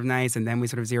was sort of nice. And then we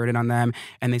sort of zeroed in on them,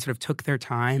 and they sort of took their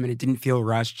time, and it didn't feel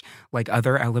rushed like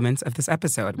other elements of this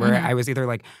episode, where I was either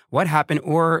like, what happened?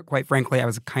 Or quite frankly, I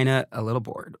was kind of a little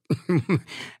bored.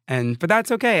 But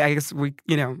that's okay. I guess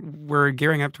we're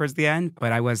gearing up towards the end.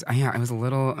 But I was a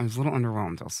little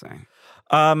underwhelmed, I'll say.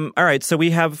 All right, so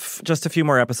we have just a few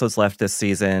more episodes left this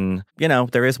season.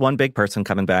 There is one big person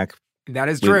coming back. That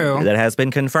is true. That has been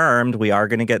confirmed. We are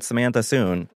going to get Samantha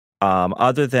soon.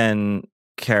 Other than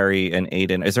Carrie and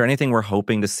Aiden, is there anything we're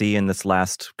hoping to see in this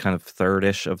last kind of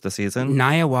third-ish of the season?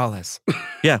 Nia Wallace.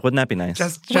 Yeah, wouldn't that be nice?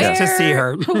 Just to see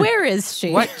her. Where is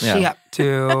she? What's she up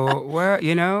to? Where, I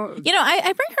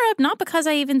bring her up not because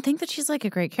I even think that she's like a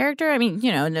great character. I mean,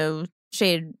 no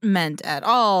shade meant at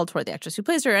all toward the actress who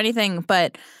plays her or anything,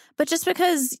 but just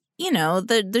because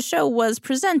the show was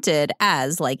presented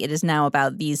as like it is now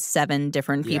about these 7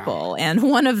 different people, and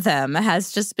one of them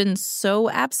has just been so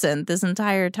absent this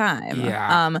entire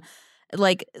time.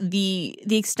 Like the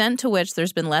extent to which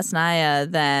there's been less Naya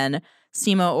than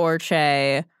Sima or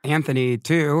Che. Anthony,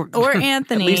 too. Or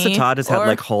Anthony. Lisa Todd has had,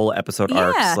 like, whole episode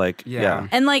arcs. Like,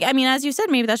 And, like, I mean, as you said,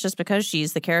 maybe that's just because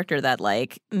she's the character that,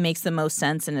 like, makes the most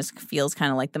sense and feels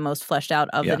kind of like the most fleshed out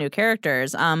of the new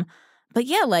characters. But,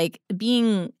 yeah, like,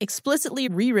 being explicitly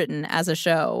rewritten as a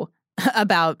show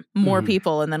about more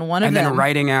people, and then one of them. And then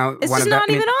writing out it's one just of them. not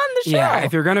even on the show. Yeah,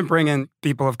 if you're going to bring in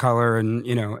people of color and,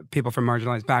 people from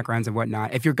marginalized backgrounds and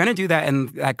whatnot, if you're going to do that, and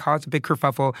that caused a big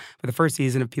kerfuffle for the first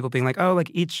season of people being like, oh,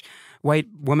 like each white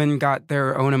woman got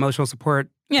their own emotional support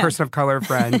person of color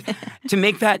friend. To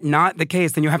make that not the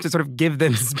case, then you have to sort of give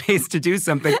them space to do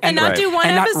something and not do one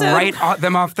and episode. not write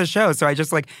them off the show. So I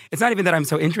just it's not even that I'm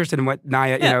so interested in what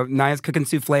Naya, Naya's cooking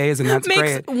souffles, and that's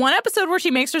great. One episode where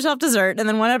she makes herself dessert, and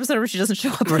then one episode where she doesn't show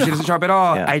up. Where she doesn't show up at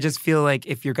all. Yeah. I just feel like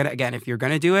if you're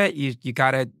gonna do it, you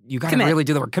gotta really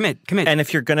do the work. Commit. And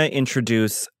if you're gonna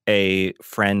introduce a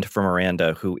friend for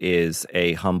Miranda who is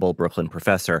a humble Brooklyn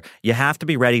professor, you have to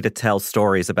be ready to tell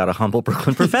stories about a humble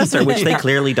Brooklyn professor, which they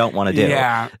clearly don't want to do.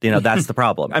 Yeah. That's the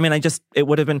problem. I mean, it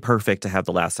would have been perfect to have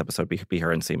the last episode be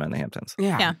her and Seema in the Hamptons.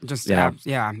 Yeah. Just, living their best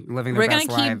life. We're going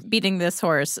to keep beating this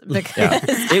horse because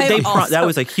that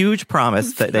was a huge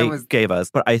promise that they gave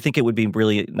us. But I think it would be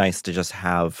really nice to just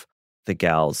have the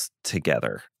gals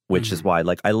together, which is why,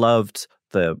 like, I loved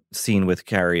the scene with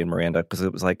Carrie and Miranda, because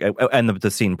it was like, and the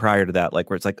scene prior to that, like,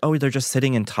 where it's like, oh, they're just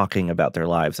sitting and talking about their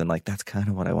lives, and like, that's kind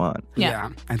of what I want. Yeah.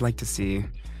 I'd like to see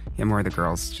more of the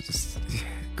girls just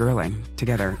girling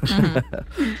together.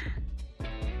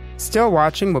 Still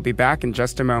watching, we'll be back in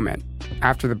just a moment.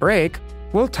 After the break,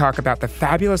 we'll talk about the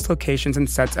fabulous locations and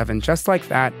sets of And Just Like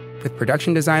That with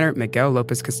production designer Miguel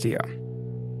Lopez Castillo.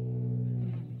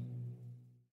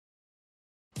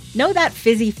 Know that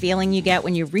fizzy feeling you get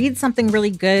when you read something really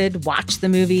good, watch the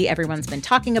movie everyone's been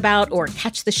talking about, or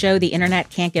catch the show the internet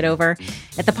can't get over?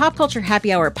 At the Pop Culture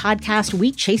Happy Hour podcast,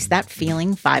 we chase that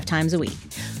feeling 5 times a week.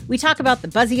 We talk about the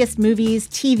buzziest movies,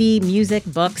 TV, music,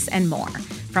 books, and more.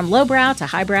 From lowbrow to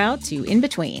highbrow to in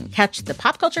between, catch the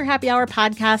Pop Culture Happy Hour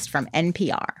podcast from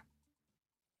NPR.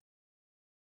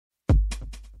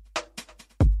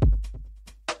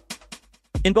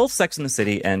 In both Sex and the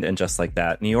City and Just Like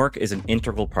That, New York is an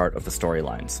integral part of the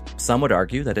storylines. Some would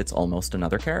argue that it's almost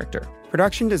another character.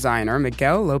 Production designer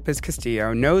Miguel Lopez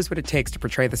Castillo knows what it takes to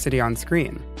portray the city on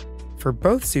screen. For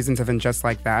both seasons of And Just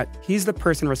Like That, he's the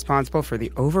person responsible for the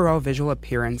overall visual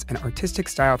appearance and artistic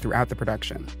style throughout the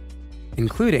production,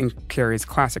 including Carrie's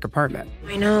classic apartment.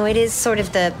 I know, it is sort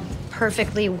of the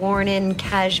perfectly worn-in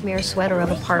cashmere sweater of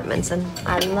apartments, and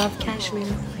I love cashmere.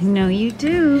 I know you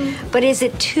do. But is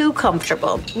it too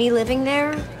comfortable, me living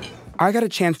there? I got a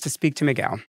chance to speak to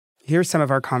Miguel. Here's some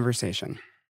of our conversation.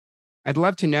 I'd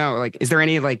love to know, is there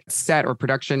any, set or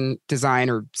production design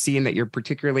or scene that you're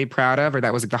particularly proud of, or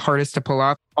that was the hardest to pull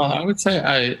off? I would say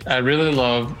I really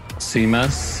love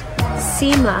Seema's.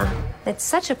 Seema. That's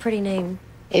such a pretty name.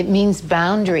 It means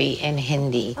boundary in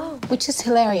Hindi, which is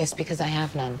hilarious because I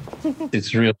have none.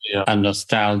 It's really a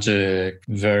nostalgic,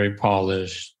 very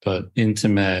polished, but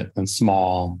intimate and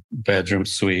small bedroom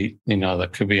suite, that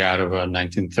could be out of a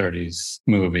 1930s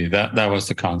movie. That was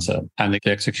the concept. And the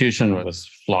execution was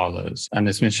flawless. And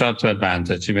it's been shot to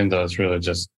advantage, even though it's really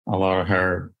just a lot of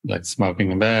her smoking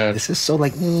in bed. This is so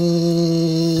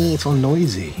it's all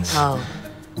noisy. Oh.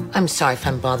 I'm sorry if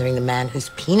I'm bothering the man whose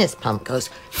penis pump goes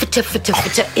futta, futta,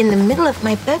 futta in the middle of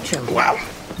my bedroom. Wow.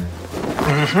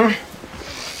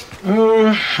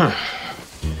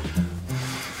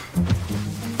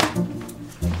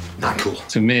 Not cool.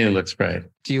 To me, it looks great.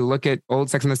 Do you look at old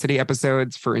Sex and the City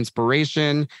episodes for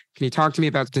inspiration? Can you talk to me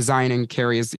about designing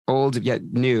Carrie's old yet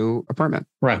new apartment?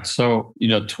 Right. So,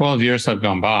 12 years have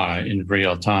gone by in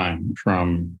real time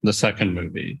from the second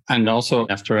movie. And also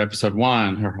after episode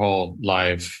 1, her whole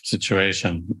life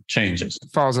situation changes. It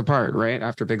falls apart, right?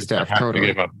 After Big's death. I have Totally.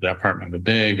 to give up the apartment with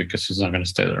Big because she's not going to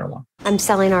stay there alone. I'm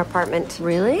selling our apartment.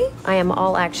 Really? I am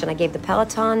all action. I gave the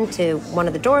Peloton to one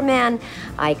of the doorman.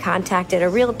 I contacted a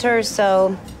realtor,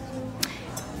 so...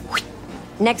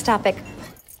 Next topic.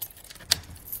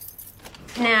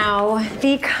 Now,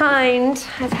 be kind.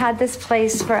 I've had this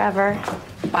place forever.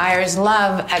 Buyers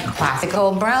love a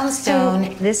classical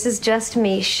brownstone. This is just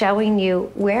me showing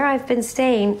you where I've been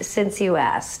staying since you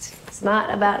asked. It's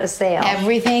not about a sale.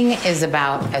 Everything is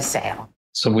about a sale.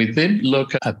 So we did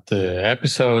look at the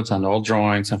episodes and old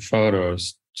drawings and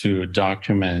photos to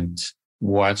document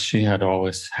what she had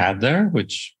always had there,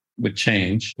 which would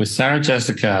change. With Sarah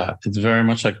Jessica, it's very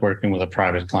much like working with a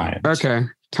private client. Okay.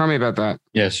 Tell me about that.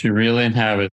 Yes, you really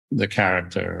inhabit the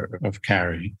character of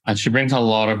Carrie. And she brings a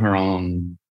lot of her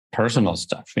own personal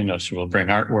stuff. She will bring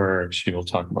artwork. She will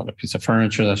talk about a piece of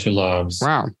furniture that she loves.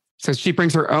 Wow. So she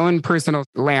brings her own personal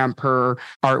lamp, her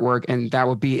artwork, and that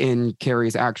will be in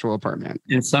Carrie's actual apartment.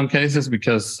 In some cases,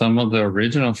 because some of the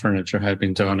original furniture had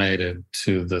been donated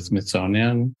to the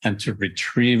Smithsonian, and to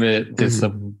retrieve it is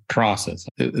a process.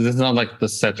 It's not like the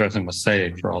set dressing was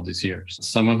saved for all these years.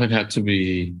 Some of it had to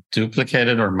be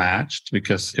duplicated or matched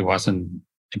because it wasn't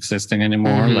existing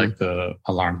anymore, like the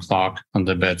alarm clock on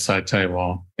the bedside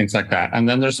table, things like that. And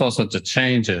then there's also the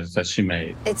changes that she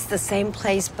made. It's the same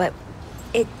place, but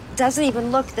it doesn't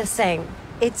even look the same.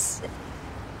 It's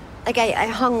like I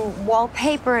hung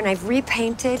wallpaper and I've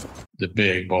repainted. The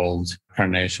big, bold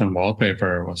carnation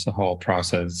wallpaper was the whole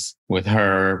process. With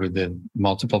her, we did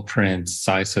multiple prints,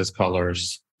 sizes,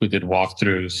 colors. We did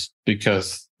walkthroughs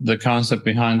because the concept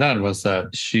behind that was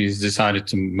that she's decided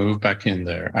to move back in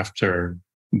there after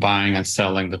buying and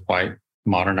selling the white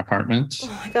modern apartment.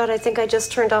 Oh my God, I think I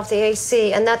just turned off the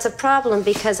AC. And that's a problem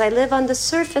because I live on the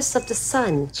surface of the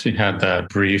sun. She had that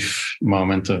brief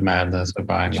moment of madness of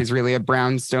buying. She's really a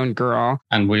brownstone girl.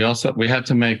 And we had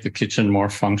to make the kitchen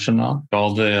more functional.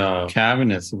 All the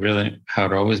cabinets really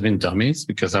had always been dummies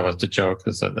because that was the joke,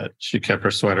 is that she kept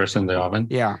her sweaters in the oven.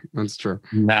 Yeah, that's true.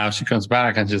 Now she comes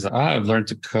back and she's like, I've learned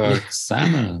to cook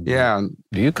salmon. Yeah.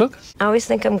 Do you cook? I always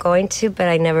think I'm going to, but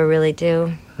I never really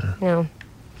do. No.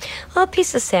 Well, a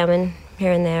piece of salmon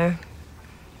here and there.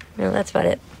 No, that's about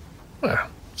it. Well,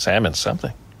 salmon's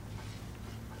something.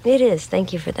 It is.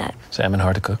 Thank you for that. Salmon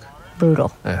hard to cook?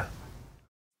 Brutal. Yeah.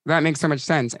 That makes so much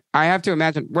sense. I have to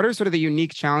imagine, what are sort of the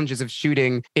unique challenges of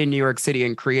shooting in New York City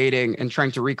and creating and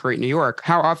trying to recreate New York?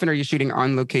 How often are you shooting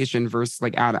on location versus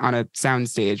out on a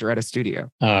soundstage or at a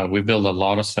studio? We build a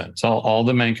lot of sets. All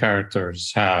the main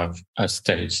characters have a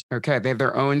stage. Okay. They have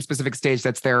their own specific stage.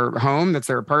 That's their home. That's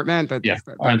their apartment.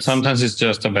 And sometimes it's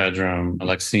just a bedroom,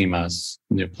 like Seema's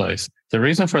new place. The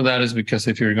reason for that is because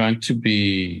if you're going to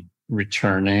be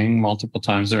returning multiple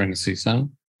times during the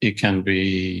season, it can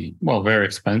be, well, very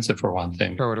expensive for one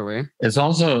thing. Totally. It's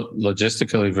also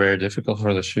logistically very difficult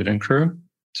for the shooting crew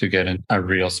to get in a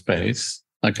real space.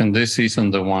 Like in this season,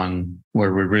 the one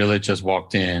where we really just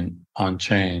walked in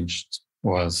unchanged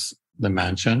was the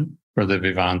mansion for the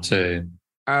Vivante.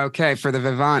 Okay, for the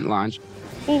Vivant launch.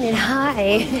 Aiden,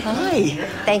 hi. Hi.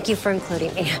 Thank you for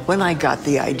including me. When I got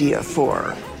the idea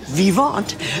for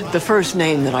Vivant, the first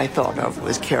name that I thought of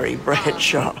was Carrie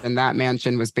Bradshaw. And that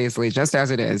mansion was basically just as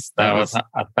it is. That was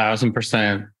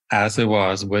 1,000% as it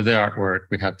was with the artwork.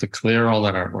 We had to clear all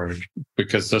that artwork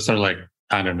because those are like,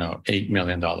 I don't know, $8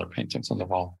 million paintings on the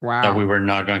wall that we were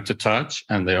not going to touch.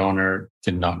 And the owner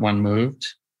did not want moved.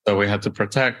 So we had to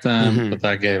protect them. But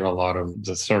that gave a lot of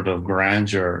the sort of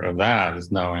grandeur of that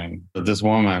is knowing that this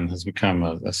woman has become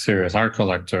a serious art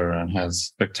collector and has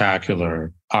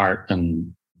spectacular art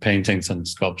and paintings and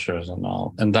sculptures and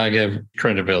all. And that gave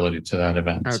credibility to that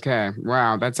event. Okay.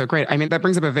 Wow. That's so great. I mean, that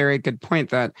brings up a very good point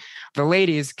that the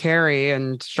ladies, Carrie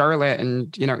and Charlotte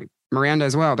and, Miranda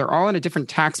as well, they're all in a different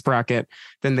tax bracket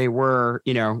than they were,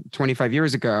 25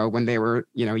 years ago when they were,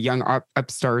 young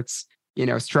upstarts,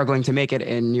 struggling to make it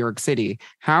in New York City.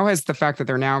 How has the fact that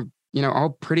they're now,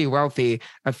 all pretty wealthy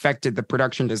affected the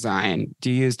production design?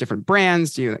 Do you use different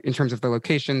brands? Do you, in terms of the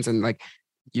locations and like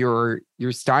your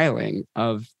styling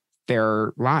of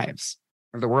their lives,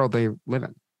 of the world they live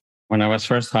in? When I was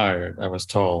first hired, I was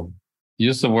told,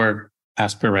 use the word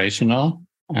aspirational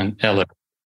and elevate.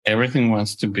 Everything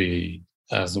wants to be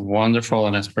as wonderful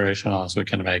and aspirational as we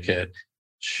can make it.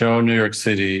 Show New York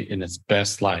City in its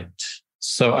best light.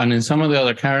 So, and in some of the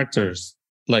other characters,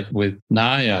 like with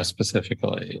Naya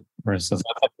specifically, for instance,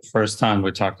 that's like the first time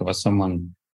we talked about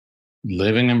someone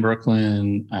living in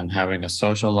Brooklyn and having a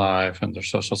social life and their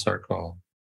social circle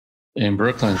in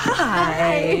Brooklyn.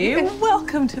 Hi,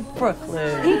 welcome to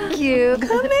Brooklyn. Thank you.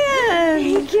 Come in.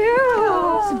 Thank you.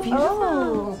 Oh, it's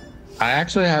beautiful. I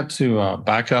actually had to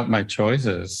back up my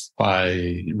choices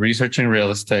by researching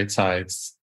real estate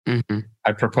sites.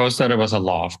 I proposed that it was a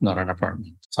loft, not an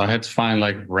apartment. So I had to find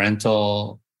like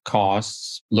rental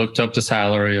costs, looked up the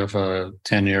salary of a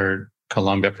tenured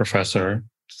Columbia professor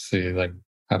to see like,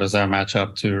 how does that match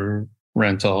up to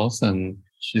rentals? And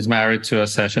she's married to a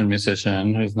session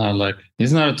musician who's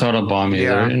he's not a total bum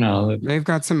either, They've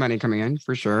got some money coming in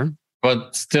for sure.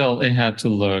 But still, it had to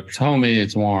look homey,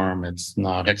 it's warm, it's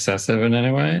not excessive in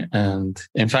any way. And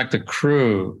in fact, the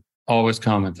crew always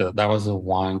commented that was the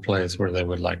one place where they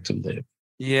would like to live.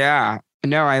 Yeah.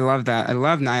 No, I love that. I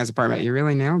love Naya's apartment. You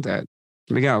really nailed it.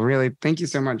 Miguel, really, thank you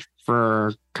so much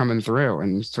for coming through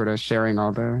and sort of sharing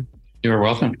all the... You're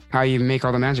welcome. How you make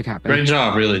all the magic happen. Great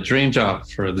job, really. Dream job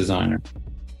for a designer.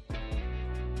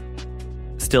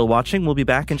 Still watching, we'll be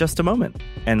back in just a moment.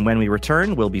 And when we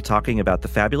return, we'll be talking about the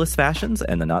fabulous fashions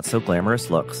and the not-so-glamorous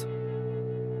looks.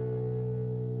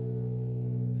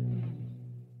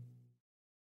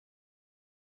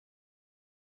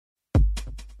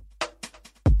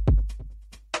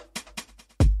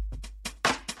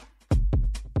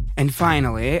 And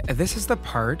finally, this is the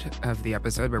part of the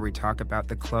episode where we talk about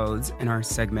the clothes in our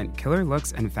segment Killer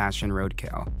Looks and Fashion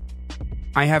Roadkill.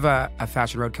 I have a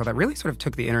fashion roadkill that really sort of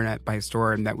took the internet by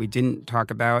storm that we didn't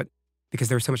talk about because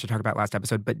there was so much to talk about last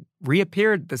episode, but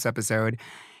reappeared this episode,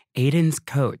 Aiden's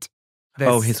coat.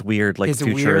 His weird,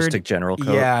 futuristic general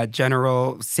coat. Yeah,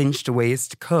 general cinched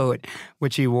waist coat,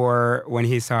 which he wore when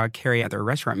he saw Carrie at their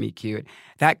restaurant meet cute.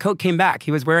 That coat came back.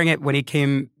 He was wearing it when he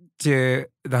came to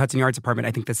the Hudson Yards apartment,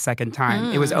 I think the second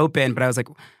time. It was open, but I was like,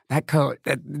 that coat,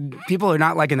 people are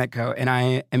not liking that coat, and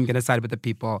I am going to side with the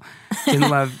people. I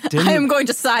am going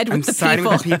to side with the people. I'm siding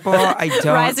with the people. I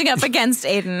don't. Rising up against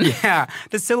Aiden. Yeah.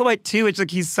 The silhouette, too, it's like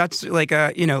he's such like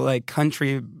a,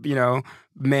 country,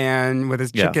 man with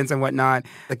his chickens and whatnot.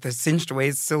 Like the cinched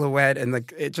waist silhouette, and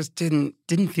like it just didn't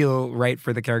feel right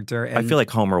for the character. And I feel like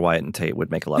Homer, Wyatt, and Tate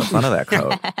would make a lot of fun of that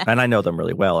coat. And I know them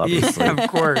really well, obviously.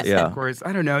 Yeah, of course.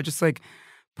 I don't know, just like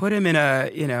put him in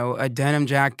a denim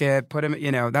jacket, put him,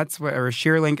 that's what, or a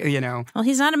shearling, Well,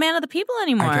 he's not a man of the people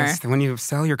anymore. I guess when you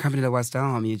sell your company to West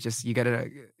Elm, you get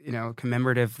a,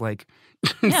 commemorative,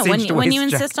 yeah, when you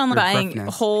insist on buying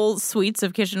roughness. whole suites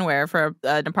of kitchenware for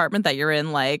an apartment that you're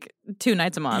in like 2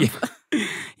 nights a month.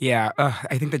 Yeah.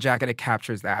 I think the jacket, it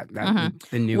captures that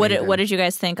the new. What did you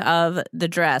guys think of the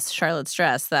dress, Charlotte's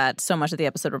dress, that so much of the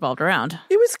episode revolved around?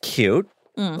 It was cute.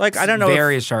 Like, I don't know.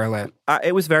 Very Charlotte.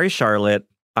 It was very Charlotte.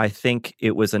 I think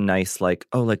it was a nice,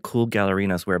 cool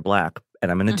ballerinas wear black.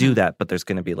 and I'm going to do that, but there's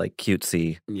going to be like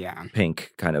cutesy Yeah.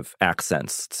 pink kind of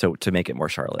accents so to make it more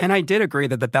Charlotte. And I did agree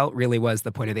that the belt really was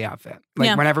the point of the outfit. Like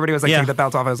Yeah. when everybody was like, Yeah. take the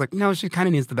belt off, I was like, no, she kind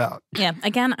of needs the belt. Yeah.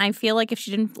 Again, I feel like if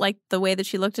she didn't like the way that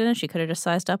she looked in it, she could have just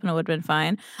sized up and it would have been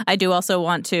fine. I do also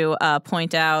want to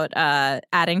point out,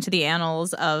 adding to the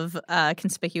annals of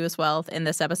conspicuous wealth in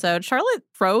this episode, Charlotte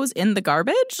throws in the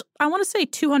garbage, I want to say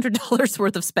 $200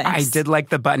 worth of Spanx. I did like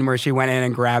the button where she went in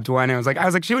and grabbed one. And I was like,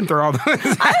 she wouldn't throw all those.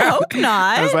 I hope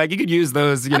not. I was like, you could use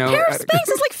those, you know. A pair of Spanx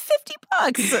is like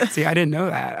 $50. See, I didn't know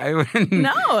that. I wouldn't.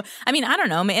 No. I mean, I don't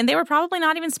know. And they were probably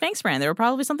not even Spanx brand. They were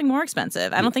probably something more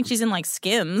expensive. I don't think she's in like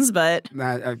Skims, but.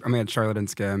 I mean, Charlotte and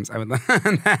Skims. I would love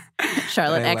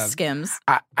Charlotte X Skims.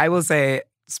 I will say,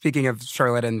 speaking of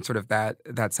Charlotte and sort of that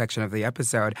section of the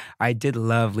episode, I did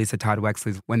love Lisa Todd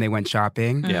Wexley's when they went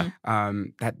shopping. Yeah.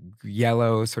 That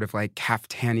yellow sort of like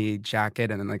caftani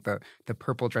jacket and then like the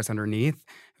purple dress underneath.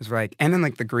 It was like, and then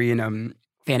like the green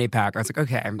fanny pack. I was like,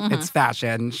 okay, it's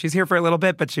fashion. She's here for a little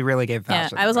bit, but she really gave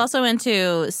fashion. Yeah, I was also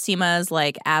into Seema's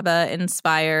like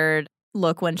ABBA-inspired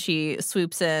look when she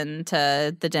swoops in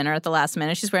to the dinner at the last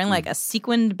minute. She's wearing like a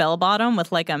sequined bell bottom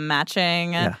with like a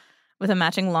matching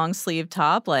long sleeve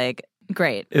top. Like,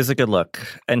 great. It was a good look.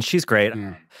 And she's great.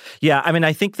 Yeah, I mean,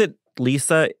 I think that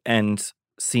Lisa and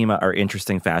Seema are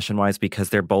interesting fashion-wise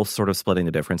because they're both sort of splitting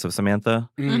the difference of Samantha.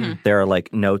 There are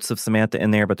like notes of Samantha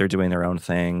in there, but they're doing their own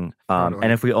thing.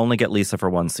 And if we only get Lisa for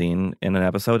one scene in an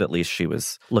episode, at least she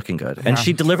was looking good. And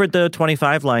she delivered the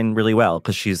 25 line really well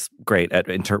because she's great at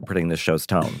interpreting this show's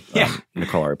tone.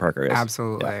 Nicole R. Parker is.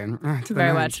 Absolutely.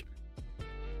 Very much.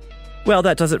 Well,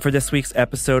 that does it for this week's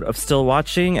episode of Still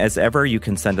Watching. As ever, you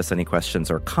can send us any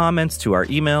questions or comments to our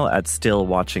email at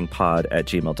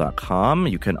stillwatchingpod@gmail.com.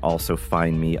 You can also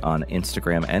find me on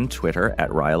Instagram and Twitter at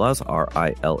Rylaws,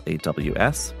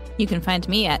 RILAWS. You can find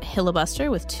me at Hilibuster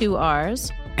with 2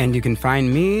 R's. And you can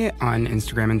find me on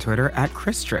Instagram and Twitter at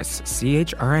Christress,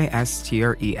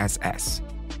 CHRISTRESS.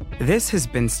 This has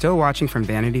been Still Watching from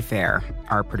Vanity Fair.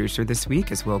 Our producer this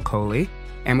week is Will Coley,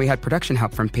 and we had production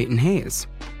help from Peyton Hayes.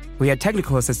 We had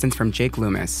technical assistance from Jake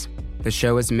Loomis. The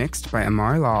show is mixed by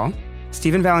Amar Lal.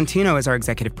 Stephen Valentino is our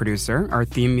executive producer. Our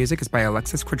theme music is by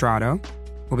Alexis Quadrado.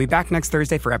 We'll be back next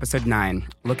Thursday for episode 9.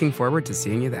 Looking forward to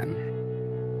seeing you then.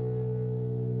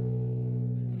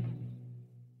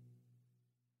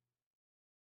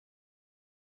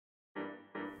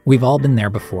 We've all been there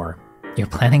before. You're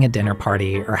planning a dinner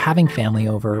party or having family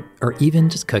over or even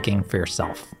just cooking for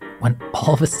yourself when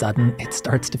all of a sudden it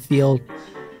starts to feel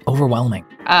overwhelming.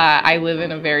 I live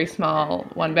in a very small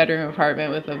 1-bedroom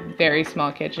apartment with a very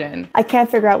small kitchen. I can't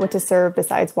figure out what to serve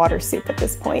besides water soup at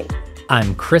this point.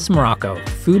 I'm Chris Morocco,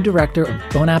 food director of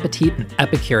Bon Appetit and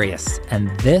Epicurious, and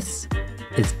this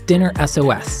is Dinner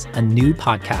SOS, a new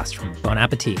podcast from Bon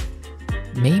Appetit.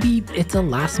 Maybe it's a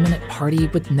last-minute party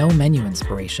with no menu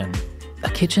inspiration, a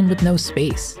kitchen with no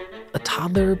space, a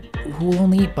toddler who will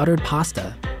only eat buttered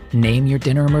pasta. Name your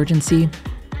dinner emergency.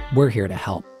 We're here to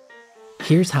help.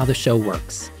 Here's how the show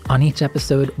works. On each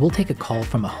episode, we'll take a call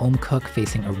from a home cook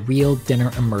facing a real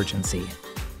dinner emergency.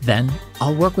 Then,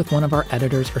 I'll work with one of our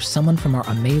editors or someone from our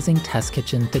amazing test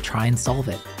kitchen to try and solve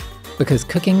it. Because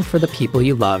cooking for the people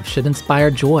you love should inspire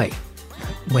joy,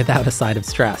 without a side of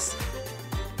stress.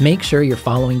 Make sure you're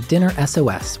following Dinner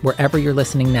SOS wherever you're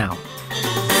listening now.